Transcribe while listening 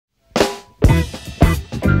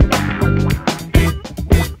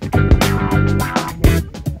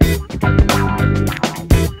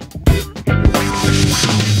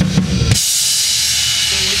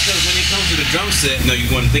said, you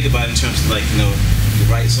want to think about it in terms of like, your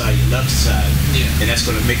right side, your left side. Yeah. And that's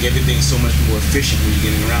going to make everything so much more efficient when you're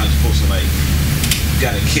getting around, as opposed to like, you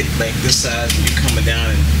got a kit like this side and you're coming down,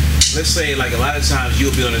 and let's say like a lot of times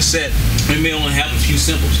you'll be on a set, we may only have a few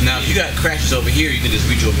cymbals. Now if you got crashes over here, you can just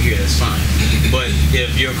reach over here, that's fine. But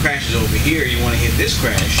if your crash is over here, you want to hit this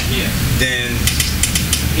crash, then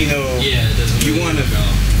it doesn't really, you want to,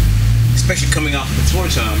 especially coming off of the floor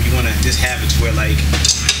tom, you want to just have it to where like,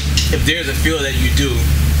 if there's a feel that you do,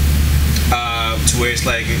 to where it's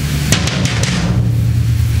like,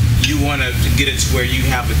 you want to get it to where you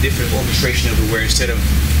have a different orchestration of it, where instead of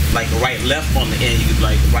like right left on the end, you could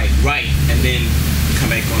like right, and then come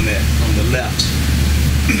back on the left.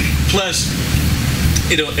 Plus,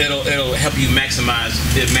 it'll help you maximize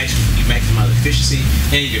efficiency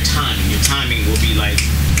and your timing. Your timing will be like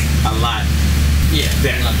a lot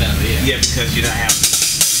better. A lot better, yeah, because you don't have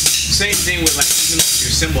same thing with like even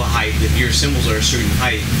your cymbal height. If your cymbals are a certain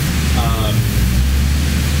height,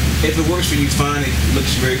 if it works for you, fine. It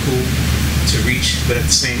looks very cool to reach, but at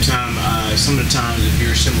the same time, some of the times if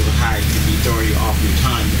your cymbals are high, it can be throwing you off your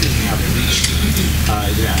time because you haven't reached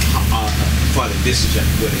farther distance you have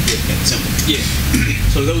to go to hit that cymbal. Yeah.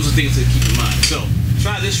 So those are things to keep in mind. So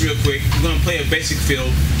try this real quick. We're gonna play a basic fill.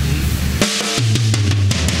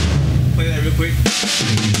 Play that real quick.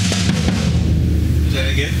 Do that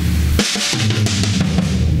again.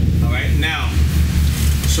 All right, now.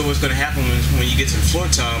 So what's going to happen is when you get to the floor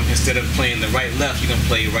tom, instead of playing the right left, you're going to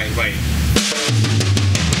play right.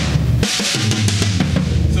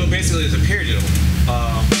 So basically it's a paradiddle.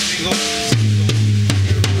 Single,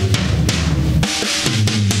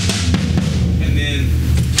 and then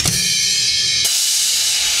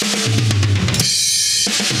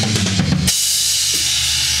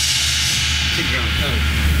keep going.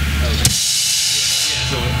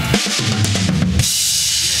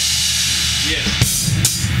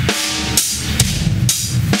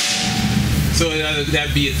 So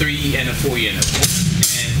that'd be a 3 and a 4 and a 4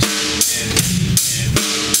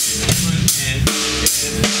 and